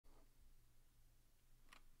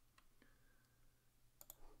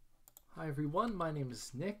Hi everyone, my name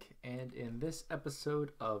is Nick, and in this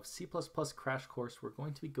episode of C++ Crash Course, we're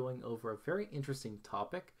going to be going over a very interesting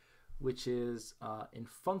topic, which is in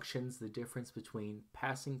functions, the difference between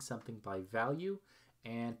passing something by value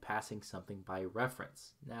and passing something by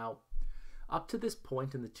reference. Now, up to this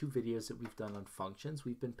point in the two videos that we've done on functions,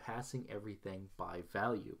 we've been passing everything by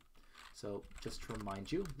value. So just to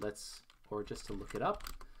remind you, just to look it up,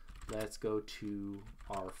 let's go to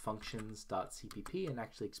our functions.cpp and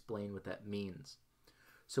actually explain what that means.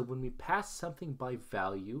 So when we pass something by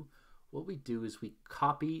value, what we do is we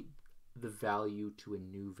copy the value to a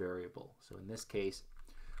new variable. So in this case,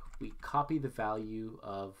 we copy the value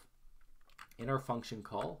of, in our function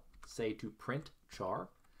call, say to print char,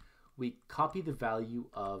 we copy the value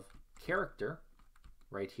of character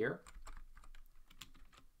right here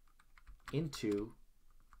into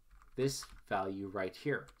this value right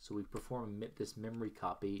here. So we perform this memory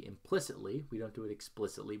copy implicitly. We don't do it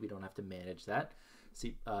explicitly. We don't have to manage that.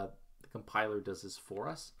 See, the compiler does this for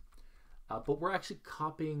us. But we're actually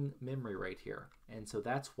copying memory right here. And so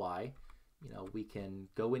that's why, we can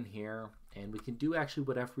go in here and we can do actually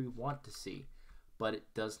whatever we want to see, but it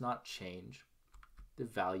does not change the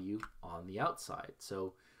value on the outside.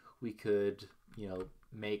 So we could,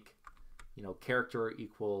 make character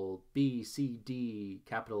equal B, C, D,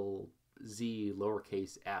 capital Z,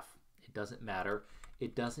 lowercase f. It doesn't matter.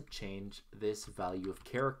 It doesn't change this value of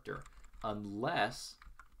character unless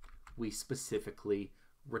we specifically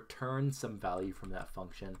return some value from that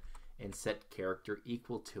function and set character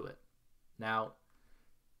equal to it. Now,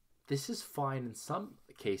 this is fine in some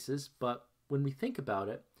cases, but when we think about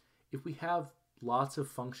it, if we have lots of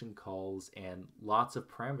function calls and lots of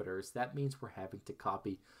parameters, that means we're having to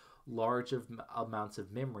copy large amounts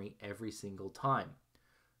of memory every single time.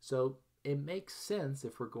 So it makes sense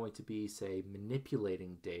if we're going to be, say,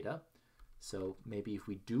 manipulating data. So maybe if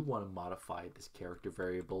we do want to modify this character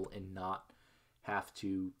variable and not have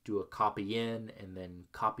to do a copy in and then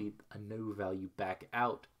copy a new value back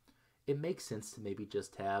out, it makes sense to maybe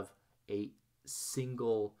just have a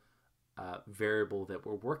single variable that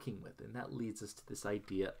we're working with. And that leads us to this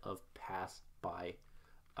idea of pass by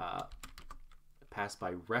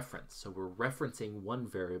reference. So we're referencing one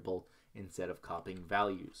variable instead of copying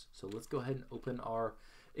values. So let's go ahead and open our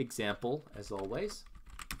example as always.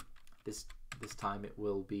 This time it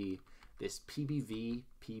will be this PBV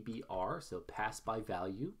PBR, so pass by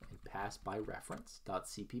value and pass by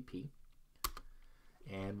reference.cpp.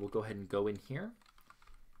 And we'll go ahead and go in here.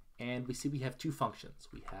 And we see we have two functions.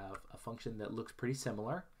 We have a function that looks pretty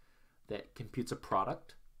similar that computes a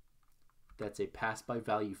product. That's a pass by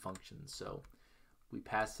value function. So we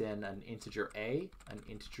pass in an integer a, an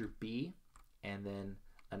integer b, and then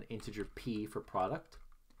an integer p for product.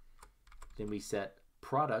 Then we set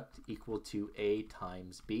product equal to a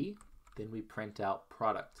times b. Then we print out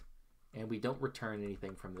product. And we don't return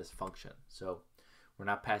anything from this function. So we're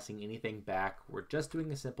not passing anything back. We're just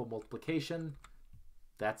doing a simple multiplication.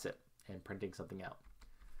 That's it, and printing something out.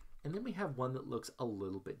 And then we have one that looks a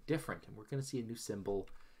little bit different, and we're going to see a new symbol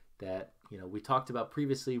that we talked about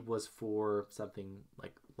previously was for something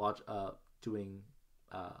like doing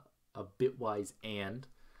a bitwise AND,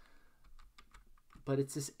 but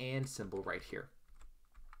it's this AND symbol right here.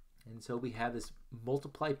 And so we have this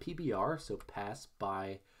multiply PBR, so pass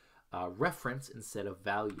by reference instead of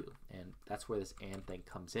value, and that's where this AND thing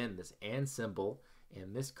comes in. This AND symbol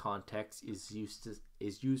in this context is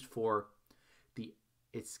used for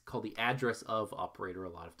it's called the address of operator a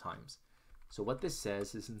lot of times. So what this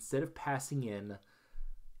says is instead of passing in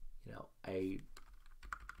a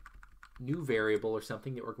new variable or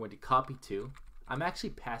something that we're going to copy to, I'm actually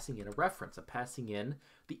passing in a reference. I'm passing in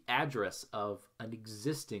the address of an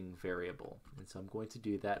existing variable. And so I'm going to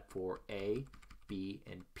do that for A, B,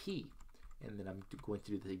 and P. And then I'm going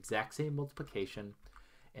to do the exact same multiplication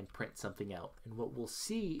and print something out. And what we'll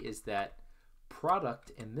see is that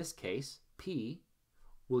product, in this case, P,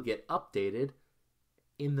 will get updated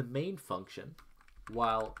in the main function,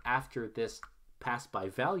 while after this pass by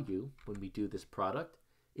value, when we do this product,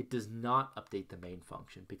 it does not update the main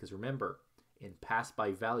function, because remember, in pass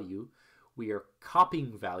by value, we are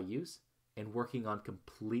copying values and working on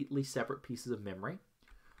completely separate pieces of memory,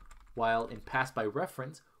 while in pass by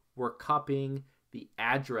reference, we're copying the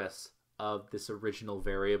address of this original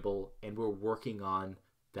variable and we're working on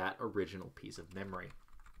that original piece of memory.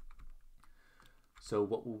 So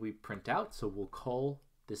what will we print out? So we'll call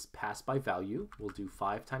this pass by value. We'll do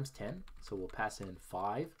 5 times 10. So we'll pass in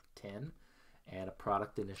 5, 10, and a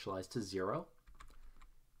product initialized to 0.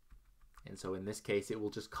 And so in this case, it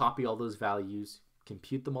will just copy all those values,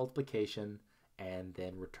 compute the multiplication, and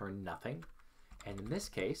then return nothing. And in this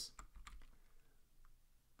case,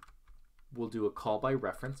 we'll do a call by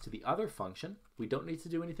reference to the other function. We don't need to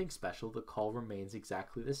do anything special. The call remains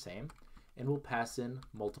exactly the same. And we'll pass in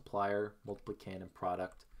multiplier, multiplicand, and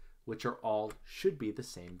product, which are all should be the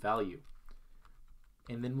same value.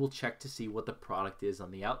 And then we'll check to see what the product is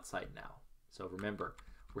on the outside now. So remember,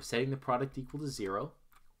 we're setting the product equal to 0.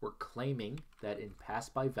 We're claiming that in pass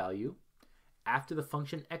by value, after the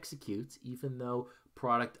function executes, even though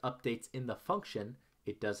product updates in the function,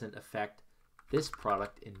 it doesn't affect this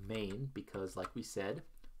product in main because, like we said,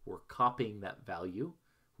 we're copying that value.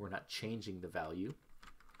 We're not changing the value.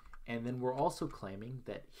 And then we're also claiming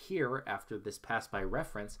that here, after this pass by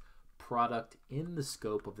reference, product in the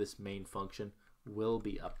scope of this main function will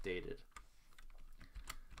be updated.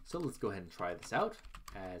 So let's go ahead and try this out.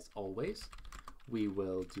 As always, we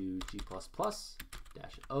will do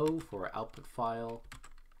g++-o for our output file.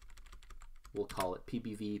 We'll call it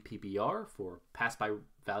pbv pbr for pass by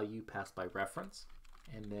value, pass by reference,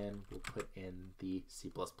 and then we'll put in the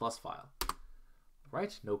C++ file.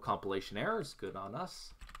 Right, no compilation errors, good on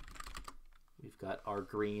us. We've got our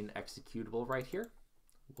green executable right here.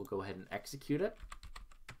 We'll go ahead and execute it.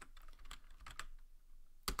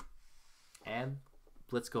 And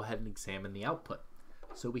let's go ahead and examine the output.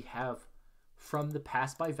 So we have, from the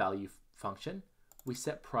pass by value function, we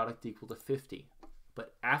set product equal to 50.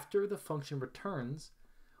 But after the function returns,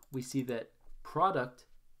 we see that product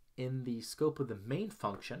in the scope of the main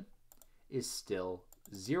function is still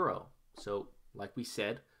 0. So like we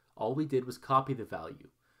said, all we did was copy the value.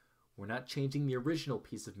 We're not changing the original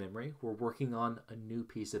piece of memory. We're working on a new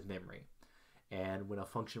piece of memory. And when a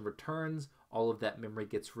function returns, all of that memory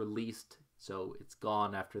gets released. So it's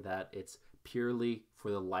gone after that. It's purely for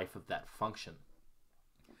the life of that function.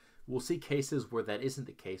 We'll see cases where that isn't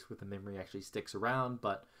the case, where the memory actually sticks around.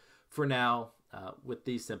 But for now, with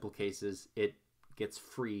these simple cases, it gets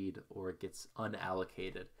freed or it gets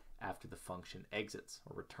unallocated after the function exits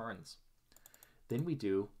or returns. Then we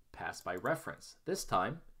do pass by reference. This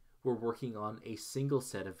time, we're working on a single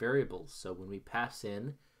set of variables. So when we pass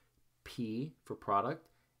in P for product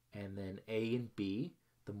and then A and B,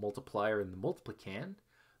 the multiplier and the multiplicand,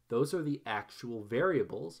 those are the actual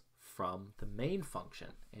variables from the main function.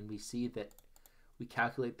 And we see that we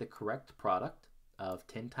calculate the correct product of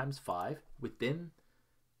 10 times 5 within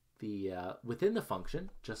the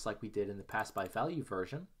function, just like we did in the pass by value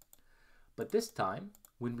version. But this time,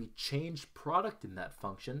 when we changed product in that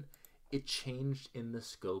function, it changed in the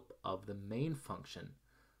scope of the main function.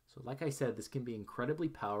 So like I said, this can be incredibly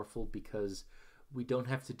powerful because we don't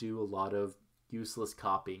have to do a lot of useless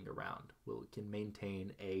copying around. We can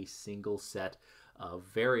maintain a single set of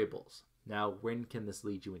variables. Now, when can this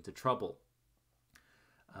lead you into trouble?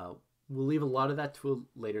 We'll leave a lot of that to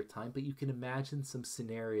a later time, but you can imagine some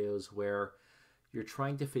scenarios where you're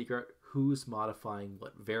trying to figure out who's modifying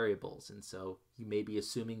what variables. And so you may be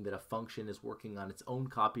assuming that a function is working on its own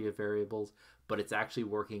copy of variables, but it's actually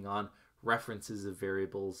working on references of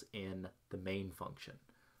variables in the main function,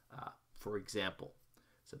 for example.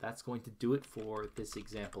 So that's going to do it for this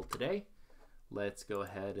example today. Let's go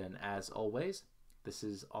ahead and, as always, this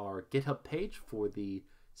is our GitHub page for the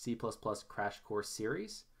C++ Crash Course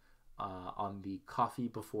series on the Coffee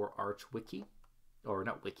Before Arch wiki, or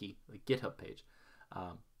not wiki, the GitHub page.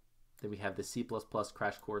 Then we have the C++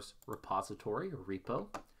 Crash Course repository or repo.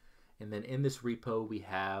 And then in this repo, we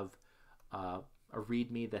have a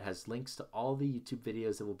README that has links to all the YouTube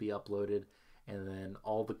videos that will be uploaded, and then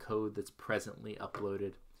all the code that's presently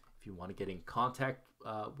uploaded. If you want to get in contact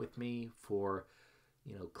with me for,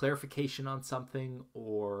 clarification on something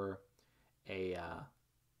or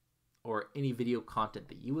or any video content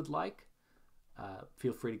that you would like,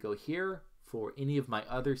 feel free to go here. For any of my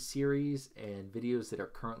other series and videos that are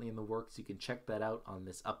currently in the works, you can check that out on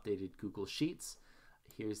this updated Google Sheets.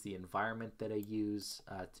 Here's the environment that I use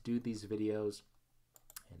to do these videos.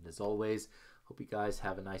 And as always, hope you guys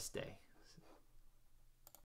have a nice day.